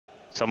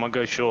Someone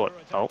go short.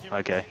 Oh,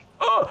 okay.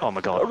 Oh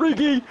my god.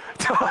 Riggy!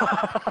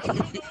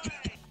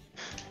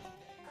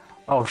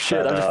 Oh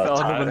shit, I just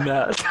fell into the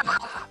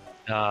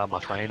net. My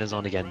phone is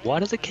on again. Why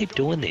does it keep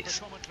doing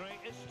this?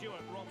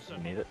 You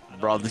need it.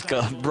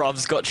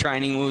 Rob's got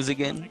training wheels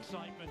again.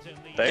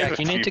 They have Jack,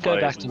 a you few need to go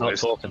back players to in not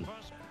this. talking.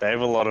 They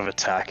have a lot of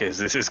attackers.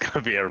 This is going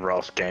to be a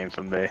rough game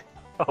for me.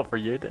 Oh, for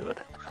you, David.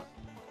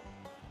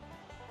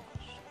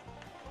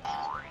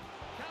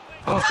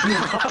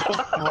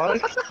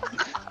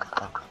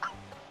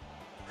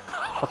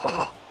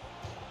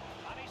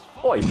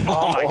 Oi!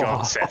 Oh my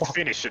god, Seth,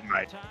 finish it,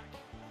 mate.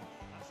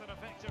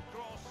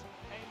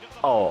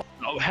 Oh,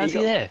 Oh, how's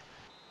he there?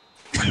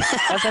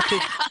 How's that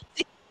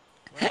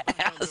dude?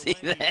 How's he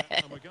there?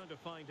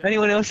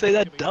 Anyone else see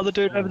that other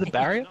dude over the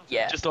barrier?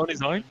 Yeah. Just on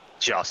his own?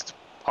 Just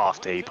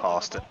after he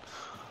passed it.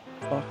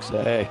 Fuck's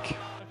sake.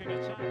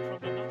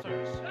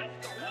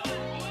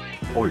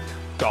 oi!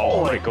 Goal,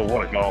 oh my god,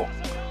 what a goal.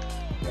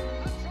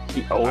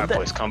 He Alright owned it.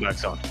 boys,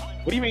 comeback's on.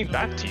 What do you mean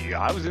back to you?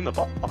 I was in the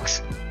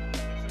box.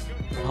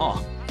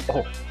 Oh.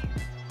 Oh,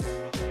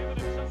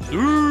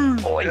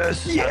 Oh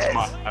yes, that's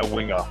my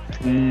winger.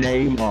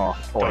 Neymar.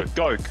 Oi!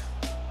 Go.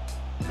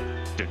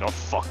 Do not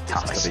fuck this.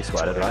 Has to be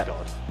sweated, right?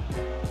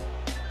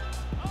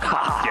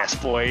 Yes,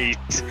 boys.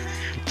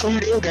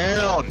 2-0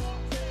 down.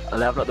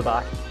 11 at the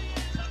back.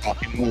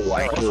 Fucking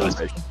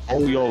wankers. Oh,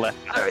 your left.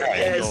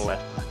 Yes. Your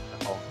left.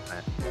 Oh,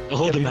 man.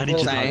 Oh, the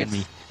manager's Thanks. hugging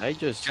me. They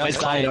just... Just Where's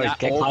saying Kaido? that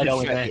Get all Kaido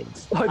the in there.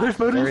 seconds. Oh, there's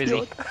Mendes. Where is he?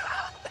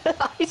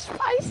 Nice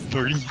face.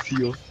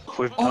 Mauricio.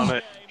 We've done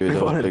it. Dude,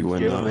 that was a big win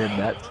Give him though. in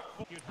net.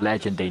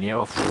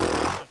 Legendino.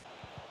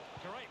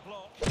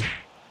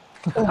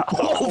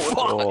 Oh, fuck.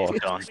 Oh,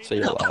 Done. see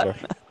you later.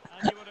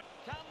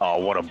 Oh,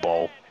 what a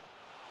ball.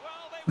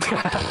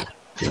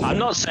 I'm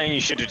not saying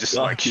you should have just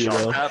like Fuck you, shot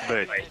though. that,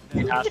 but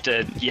You have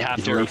to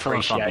He's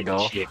refilling from the appreciate the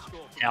goal. chip.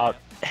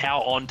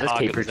 How on This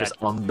target keeper's was just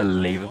that?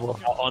 unbelievable.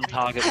 How on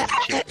target was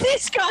the chip?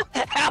 This guy,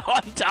 how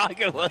on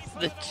target was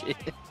the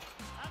chip?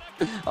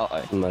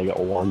 Uh-oh. And they got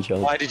one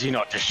chance. why did you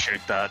not just shoot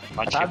that?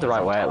 My I chip had the was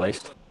right on way at target.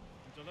 least.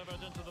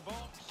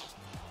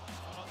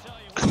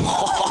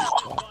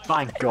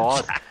 Thank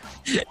God.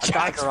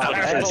 Jack's around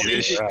that barely-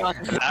 position. Nah,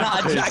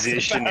 That Jack's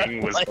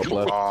positioning was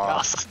barely-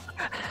 class.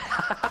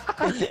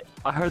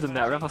 I heard the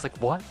net ref, I was like,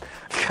 what?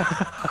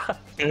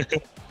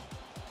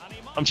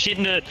 I'm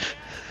shitting it.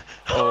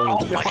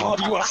 Oh my god,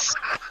 you are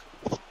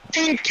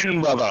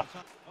stinking, brother.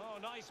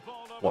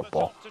 What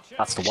ball?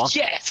 That's the one.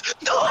 Yes!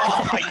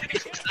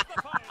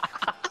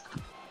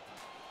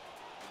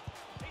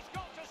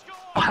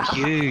 Fuck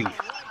you.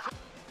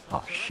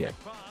 Oh shit.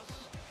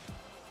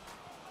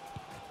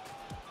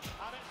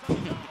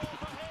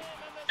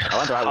 I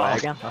went the right way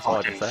again, that's all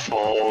I can Fucking say.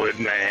 forward,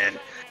 man.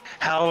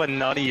 How a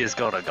nutty has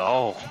got a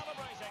goal.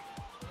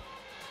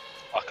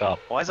 Fuck up.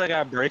 Why is that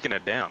guy breaking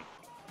it down?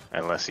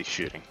 Unless he's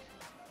shooting.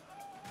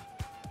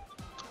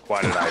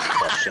 Why did I even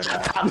question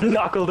that? I'm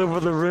knuckled over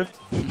the roof.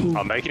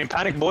 I'm making him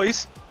panic,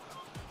 boys.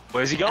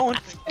 Where's he going?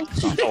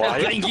 Oh, I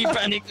are think you? you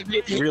panicked a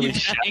bit. Really You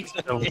shut panicked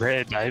a the bit.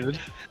 red, David.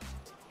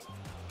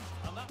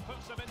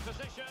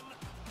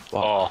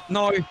 Oh,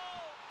 No.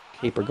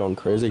 Keeper gone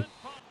crazy.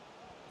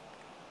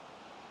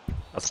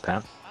 That's a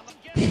pen.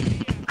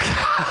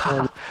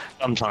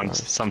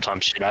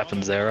 Sometimes shit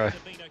happens, Zero.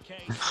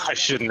 I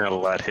shouldn't have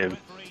let him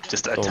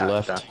just Go attack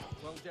left. that.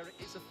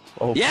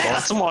 Oh, Yes!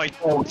 That's my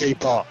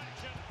goalkeeper.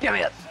 Give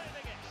me it!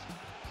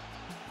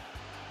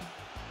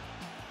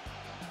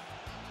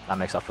 That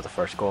makes up for the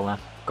first goal then.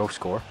 Go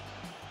score.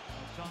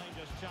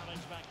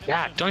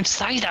 Yeah, don't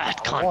say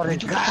that, cunt. What is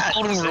It's a that?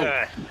 golden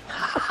rule.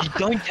 You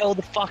don't tell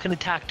the fucking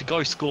attack to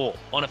go score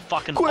on a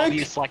fucking Quick.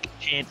 obvious like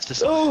chance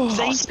to Oh.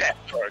 see.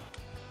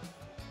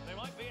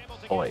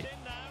 Oi.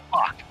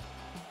 Fuck.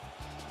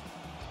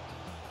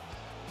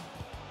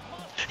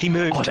 He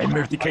moved. Oh, they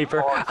moved the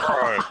keeper.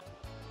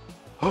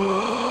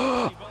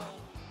 Oh.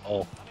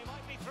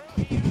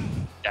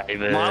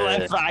 David. My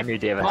left back. I knew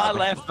David My had me.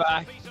 left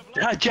back.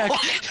 Ah, Jack.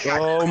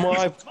 Oh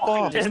my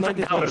fuck. It's Didn't not think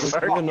even that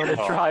would work.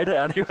 another I tried it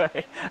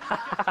anyway.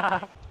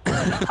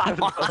 I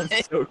was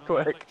done so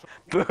quick.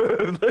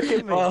 Boom, look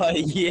at me. Oh,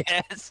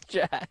 yes,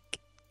 Jack.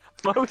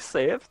 Most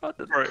saves. What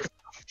the...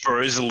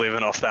 Bro's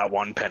living off that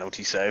one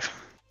penalty save.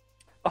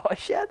 Oh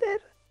shit, I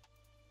did.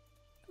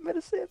 I made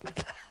a save.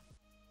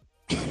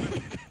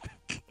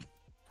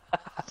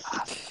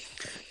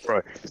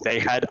 Bro, they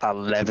had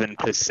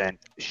 11%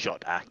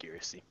 shot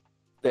accuracy.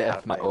 Yeah,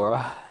 my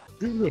aura.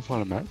 We'll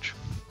find a match.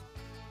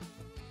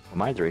 I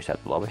might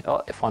reset the lobby.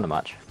 Oh, I found a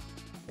match.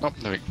 Oh,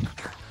 no.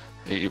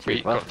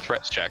 We Well. got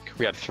threats, Jack.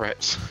 We had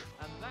threats.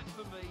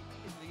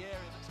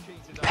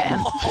 Pen.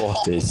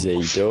 What is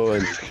he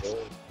doing?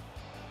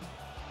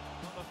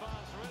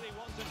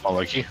 Oh,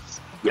 Loki.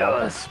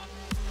 Yes.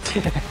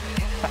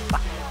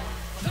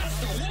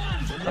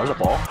 There's a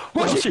ball.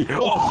 What's she?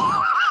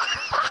 Oh.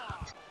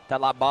 That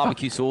like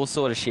barbecue sauce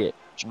sort of shit.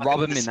 Rub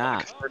him in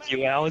that. For a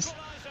few hours.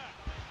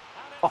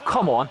 Oh,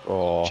 come on.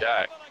 Oh,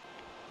 Jack.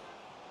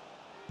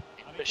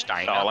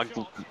 Oh, like,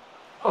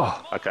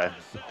 Oh. okay,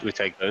 we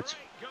take those.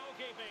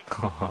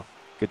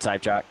 Good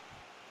save, Jack.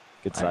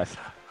 Good save.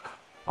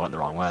 I went the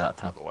wrong way that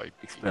time. Wait.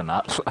 Explain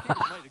that.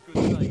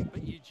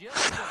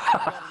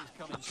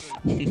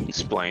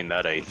 Explain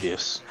that,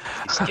 atheist.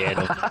 He's scared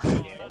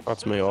of.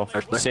 That's me off.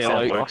 Say Oh,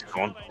 it Luke's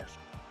gone.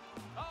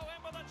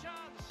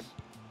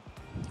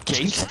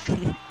 Jeez.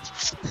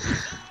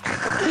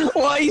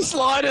 Why are you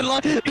sliding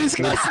like this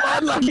guy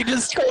sliding like he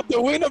just scored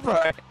the winner,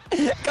 bro?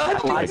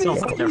 God, I saw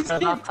something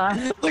different that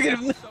time. look at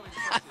him.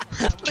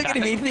 Look at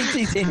him, he thinks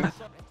he's in.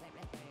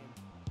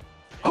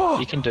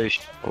 You can do.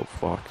 Oh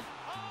fuck.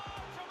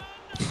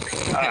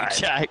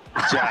 Jack.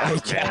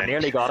 I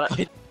nearly got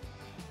it.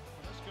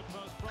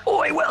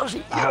 Oi,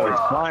 Welshie. Oh, he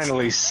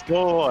finally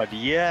scored.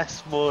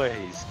 Yes,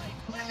 boys.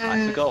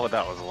 I forgot what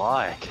that was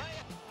like.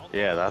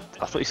 Yeah, that.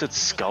 I thought you said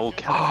skull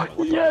cap.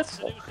 Yes.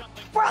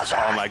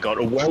 Oh my god,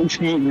 a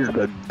Welshie is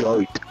the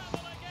goat.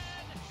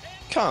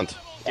 Can't.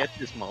 Get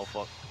this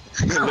motherfucker.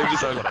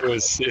 Lucas only 2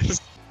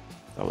 assists.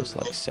 That was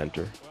like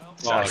center.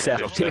 Oh,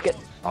 Seth, I'll take it.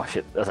 Oh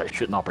shit, that's a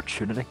shooting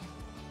opportunity.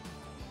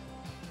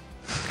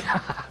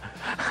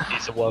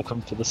 He's a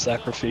welcome to the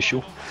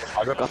sacrificial.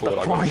 I got the Got the forward,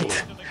 I got the point.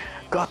 forward.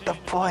 Got the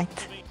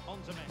point.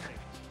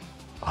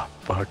 Oh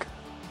fuck.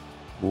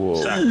 Whoa.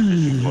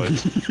 Sacrificial,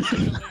 boys.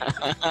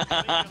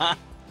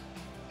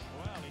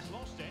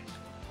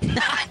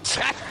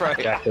 Jack, bro.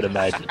 Jack would have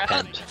made an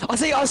attempt. I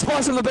see I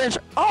spiced on the bench.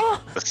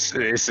 Oh!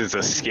 This is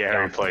a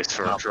scary place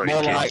for a free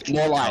kick.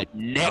 More like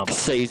next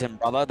season,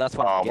 brother. That's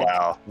what Oh I'm getting.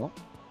 wow,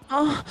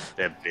 Oh.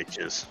 they're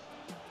bitches.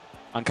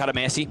 Uncut a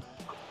Messi.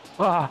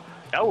 Ah.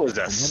 That was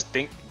a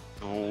stink.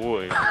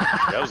 Boy,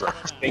 that was a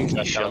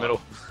stinky shot.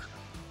 Middle.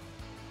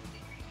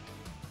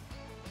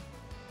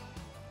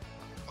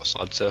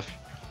 Offside, Seth.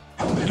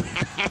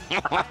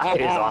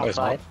 It is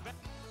onside.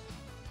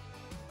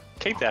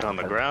 Keep that on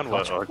the ground.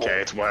 Well,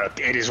 okay, it's worked.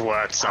 It is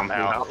worked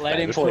somehow. not let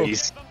him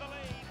Please.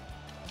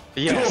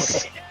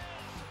 Yes.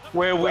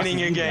 We're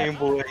winning a game,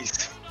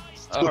 boys.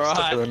 Stuck in the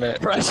Alright.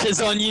 net. Pressure's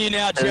on you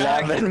now,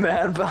 Jack. 11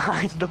 men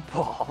behind the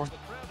ball.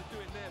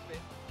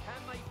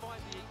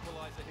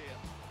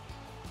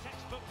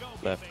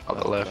 Left.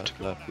 Up the left.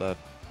 Left.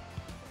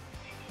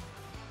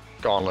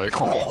 Go on, Luke.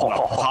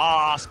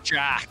 Pass,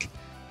 Jack.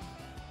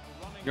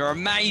 You're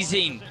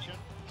amazing.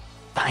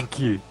 Thank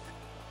you.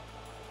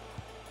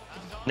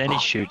 Then he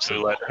shoots it.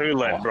 Who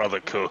let brother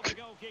cook?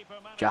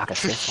 Jack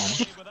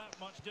assist on it.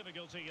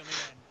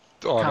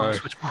 Oh Come on, no.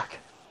 switch back.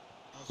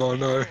 Oh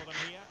no.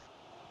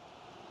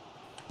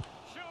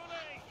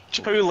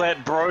 Who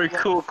let bro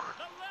cook?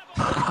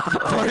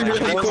 Bro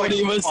really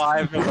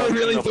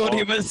thought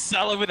he was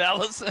Salah with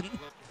Allison.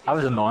 I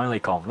was annoyingly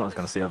confident I was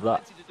going to save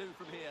that.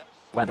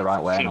 Went the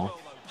right way and all.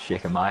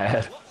 Shaking my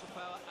head.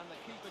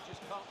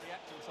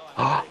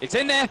 It's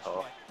in there.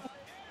 Oh,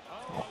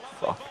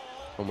 fuck.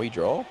 Can we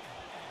draw?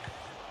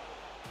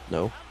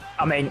 No.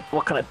 I mean,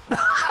 what can I...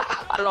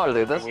 I don't know how to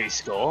do this. We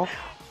score.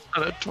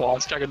 And then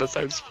twice, Jack in the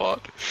same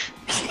spot.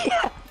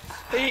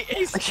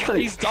 He's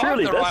Surely done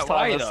the this right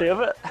time way, I'll though. save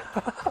it.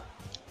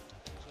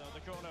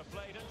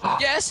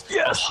 Yes.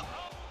 Yes!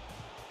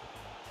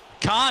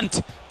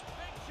 Can't.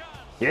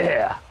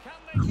 Yeah!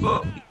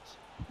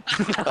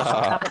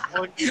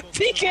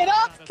 Pick it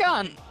up,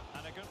 cunt.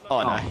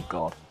 Oh, no. Oh,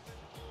 God.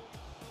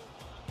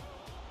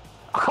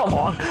 Come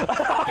on!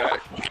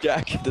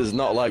 Jack does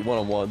not like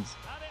one-on-ones.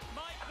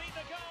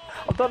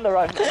 I've done the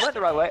right, I went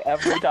the right way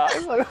every time.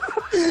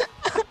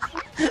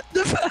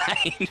 The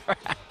pain, right?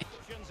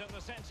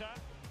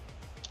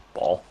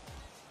 Ball.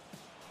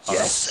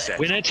 Yes.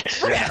 Win it.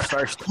 Yeah,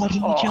 first. Why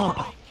didn't you jump?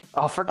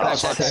 Oh, for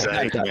God's Fuck's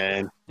sake. sake,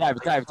 man.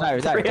 David,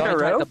 Three in a don't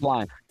row? take the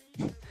blind.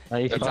 Are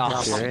you It's fucking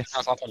our serious?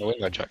 time to win,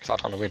 though, Jack. It's our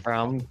time to win. Bro,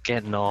 I'm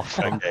getting off.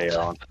 Okay,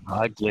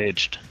 I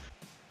glitched.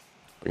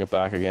 Bring it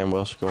back again,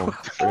 Welsh. Go on.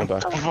 Bring it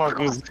back. fuck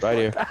was Right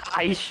here.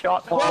 I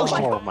shot.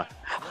 Oh my!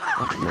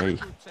 Fuck me.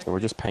 So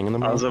we're just pinging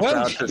them. I was now?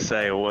 about to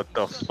say, what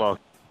the fuck?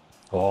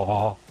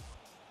 Oh.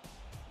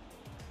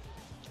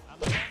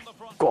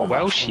 Go on,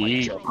 Well, Welsh.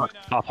 she.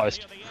 Far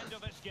post.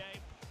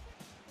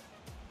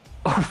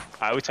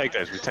 I would take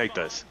those. We take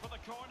those.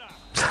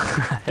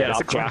 Get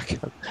up, Jack.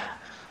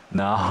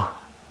 No.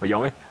 What,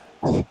 Yomi?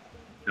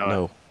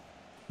 No.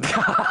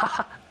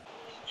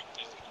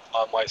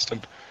 I'm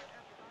wasting.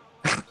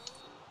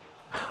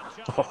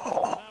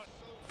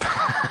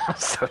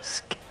 So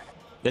scared.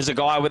 There's a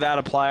guy without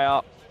a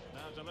player.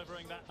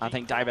 I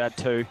think David had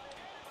 2.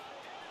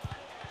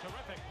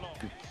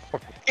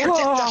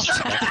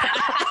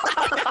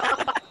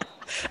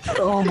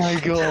 Oh my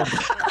god.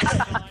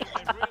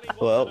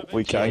 Well,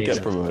 we can't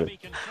get promoted.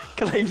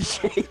 Clean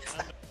sheet.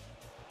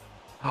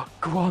 Oh,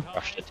 go on.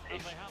 Brush the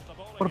teeth.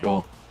 What a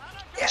ball.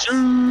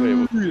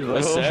 Wait,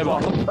 Let's oh serve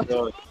my him.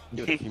 God.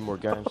 Give it a few more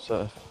games,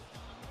 Seth.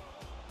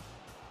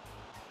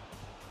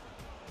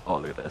 Oh,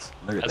 look at this.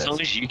 Look at As long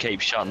this. as you keep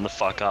shutting the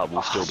fuck up,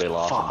 we'll still be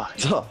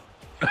laughing.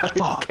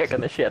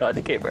 Kicking the shit out of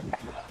the keeper.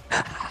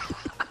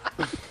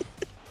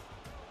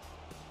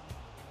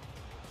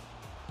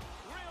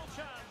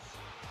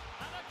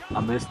 I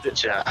missed it.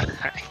 Jack,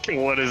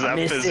 what is that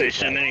missed it.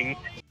 positioning?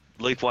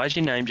 Luke, why is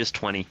your name just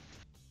 20?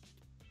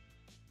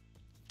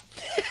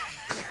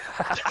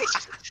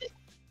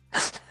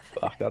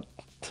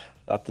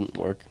 That didn't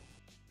work.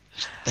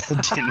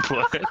 It didn't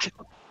work.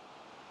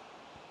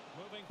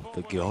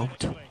 The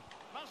goat.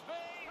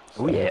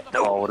 Oh yeah.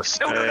 Oh, what a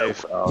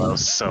save. Oh, that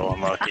was so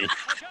unlucky.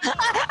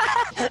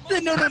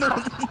 No.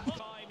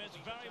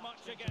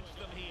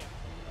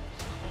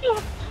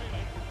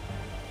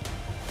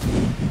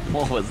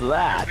 What was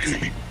that?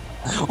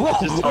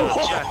 Just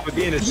Jack with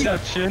the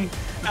interception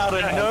out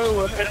of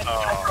nowhere.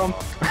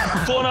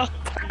 Oh. Corner.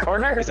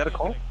 Corner. Is that a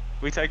call?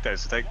 We take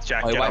those. Take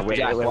Jack Wait, down. wait,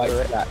 Jack, wait, wait.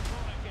 wait.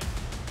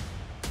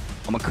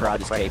 I'm a karate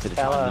escaper to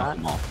try and knock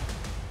him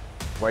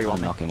off. Where you I'll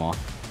want me? knock him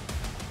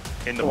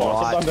off. In the Come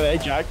box. on, today,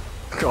 Jack.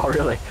 Oh,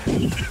 really?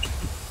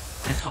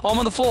 Oh, I'm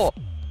on the floor.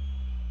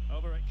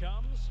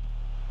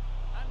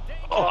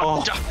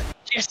 Oh,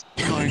 Yes.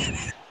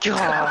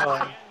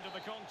 God.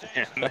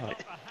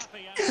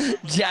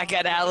 Jack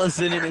had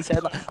Allison in his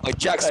head. Like,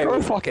 Jack, throw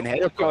a fucking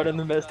header. Got in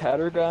the missed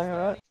header guy,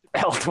 alright?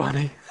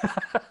 L20.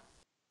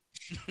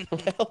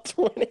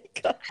 L20.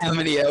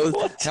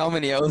 How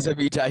many L's have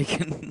you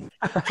taken?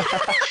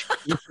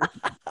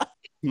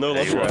 No,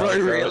 that's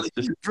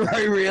Bro,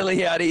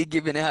 really out here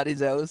giving out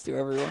his L's to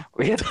everyone.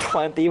 We had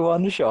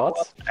 21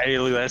 shots. Hey,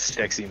 look, that's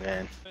sexy,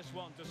 man.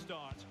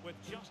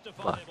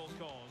 Fuck.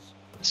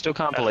 Still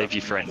can't believe you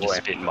threatened to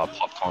spit in my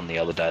popcorn the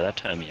other day. That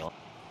turned me on.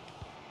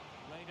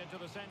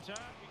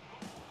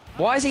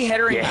 Why is he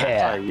headering Oh,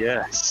 Yeah.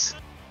 yes.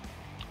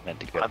 Meant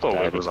to get I thought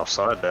Wade was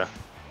offside there.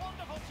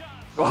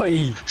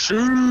 Oi.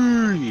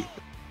 Shoo!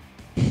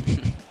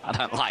 I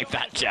don't like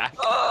that, Jack.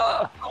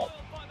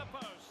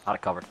 Had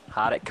it covered.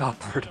 Had it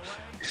covered.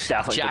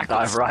 Definitely Jack didn't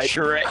dive right.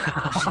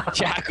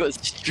 Jack was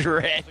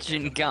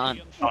stretching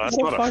gun. Oh, that's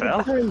not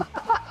a foul.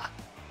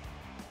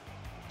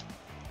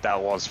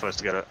 That was supposed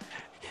to get it.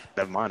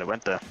 Never mind, it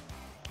went there.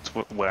 That's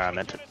where I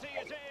meant it.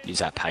 Use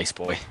that pace,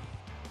 boy.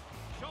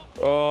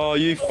 Oh,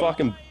 you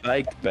fucking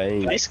baked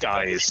bean. This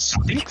guy is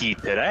stinky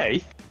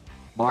today.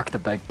 Mark the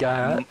big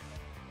guy out.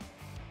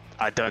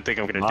 I don't think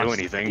I'm going to do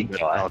anything,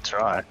 but I'll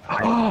try.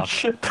 Oh,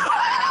 shit.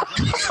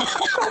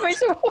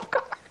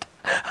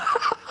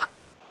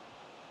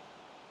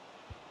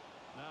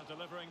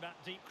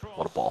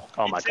 What a ball.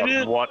 Oh my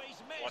god, what?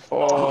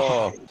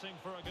 Oh,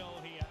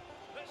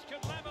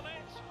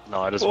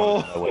 No, I just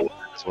want to know where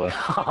as well.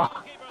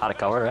 Had it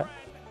covered, right?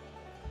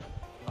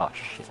 Oh,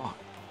 shit.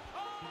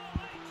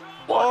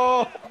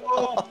 oh,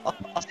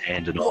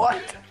 Handed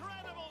on.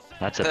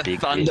 That's a The big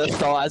thunder hit.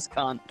 thighs,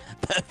 cunt.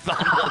 The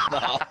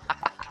thunder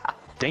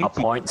thighs. A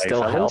point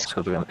still helps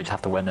because we just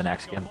have to win the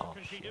next game. Oh,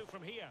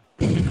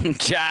 shit.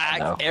 Jack,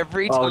 No.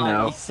 every Oh, time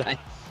no. you say...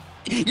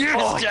 You're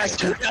Jack,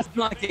 that's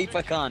my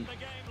keeper, cunt.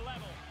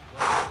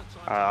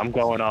 I'm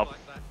going up.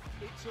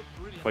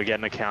 We're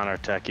getting a counter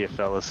attack here,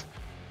 fellas.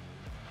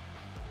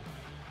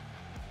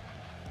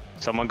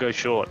 Someone go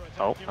short.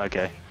 Oh,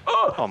 okay.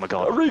 Oh my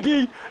god.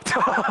 Riggy!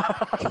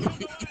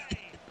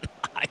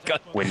 I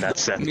got... Win that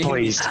set, Me,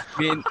 please.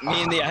 me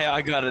and the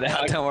AI got it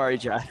out. Don't worry,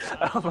 Jack.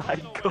 Oh my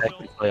god.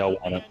 Technically, I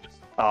won it.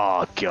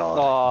 Oh god.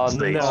 Oh,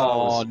 Please. no.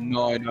 Oh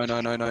no no no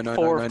no no no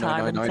Fourth no time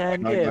no in no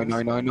 10 no games.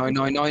 no no no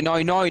no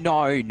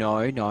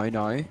no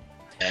no.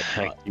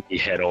 Keep your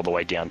head all the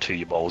way down to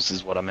your balls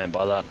is what I meant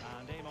by that.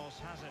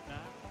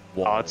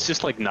 Oh, it's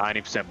just like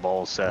 90%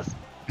 balls, Seth.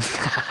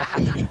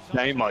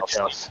 Ain't much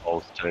else.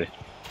 Balls too.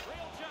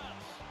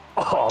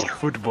 Oh,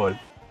 football.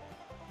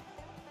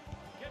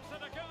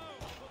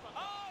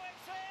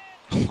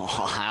 Oh,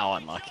 how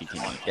unlucky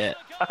can you get?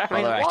 I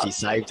mean, Although what? actually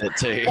saved it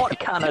too. What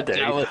can I do?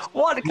 That was-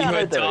 What You can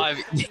I were do?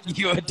 diving.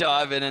 You were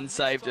diving and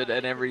saved it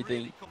and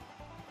everything.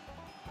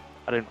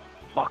 I didn't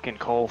fucking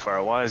call for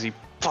it. Why is he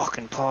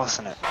fucking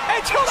passing it?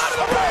 It's gone out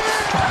of the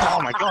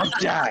Oh my god,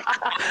 Jack!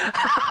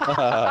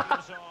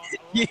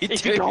 You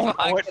If do you don't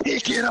fuck- know it,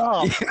 pick it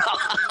up!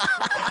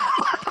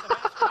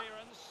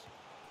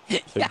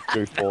 big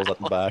goofballs at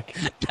the back.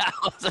 That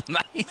was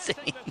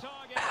amazing.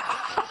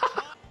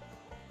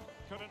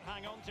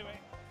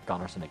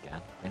 Gunnarsson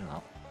again. I don't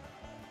know.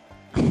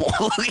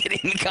 Look at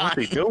him, What's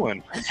he cunt.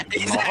 doing?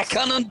 He's that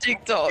cunt on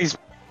TikTok. He's-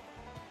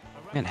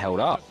 Man, held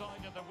up.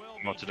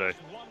 What to do?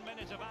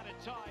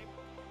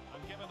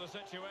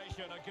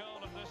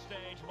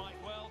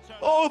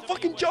 Oh,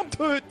 fucking jumped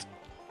it!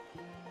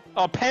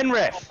 Oh,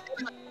 Penrith!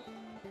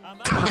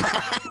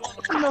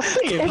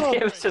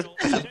 It was just.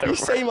 You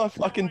see my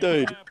fucking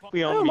dude?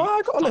 We Oh on my,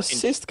 I got an fucking-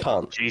 assist,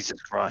 cunt. Jesus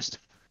Christ.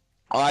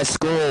 I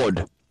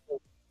scored.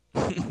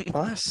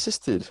 I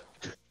assisted.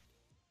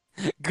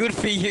 Good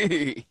for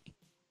you.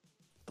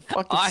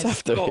 Fucking I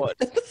Seth, dude. scored.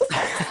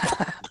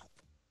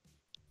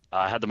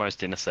 I had the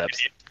most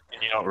intercepts.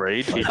 Can you not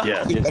read?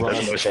 Yeah. Just Fucking one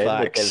of those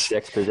facts. in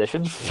six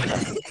positions.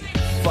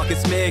 Fuck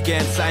it's me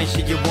again, saying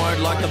shit you won't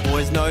like. The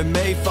boys know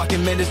me,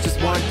 fucking Mendes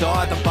just won't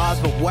die. The bars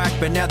were whack,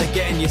 but now they're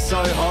getting you so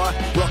high.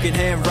 Rocking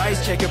hand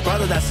race, check it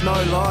brother, that's no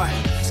lie.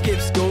 Skip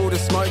school to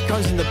smoke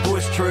cones in the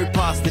bush, true.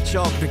 Past the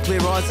chop and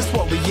clear eyes, that's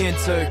what we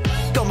into.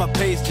 Got my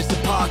piece just to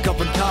park up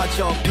and car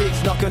chop.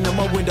 Pigs knocking on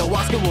my window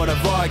asking what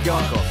have I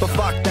got. But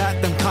fuck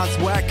that, them cunts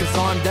whack, cause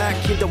I'm that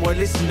kid that won't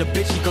listen to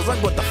bitchy, cause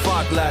like what the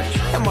fuck lad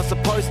am I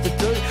supposed to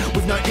do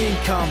with no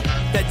income?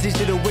 That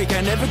digital week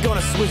ain't never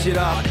gonna switch it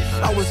up.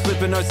 I was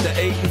flipping notes to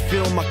eat and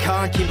fill my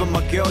car and keeping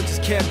my girl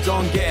just kept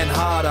on getting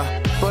harder.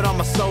 But I'm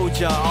a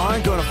soldier, I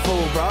ain't gonna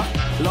fall,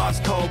 bruh. Life's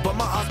cold, but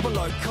my heart's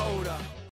below colder.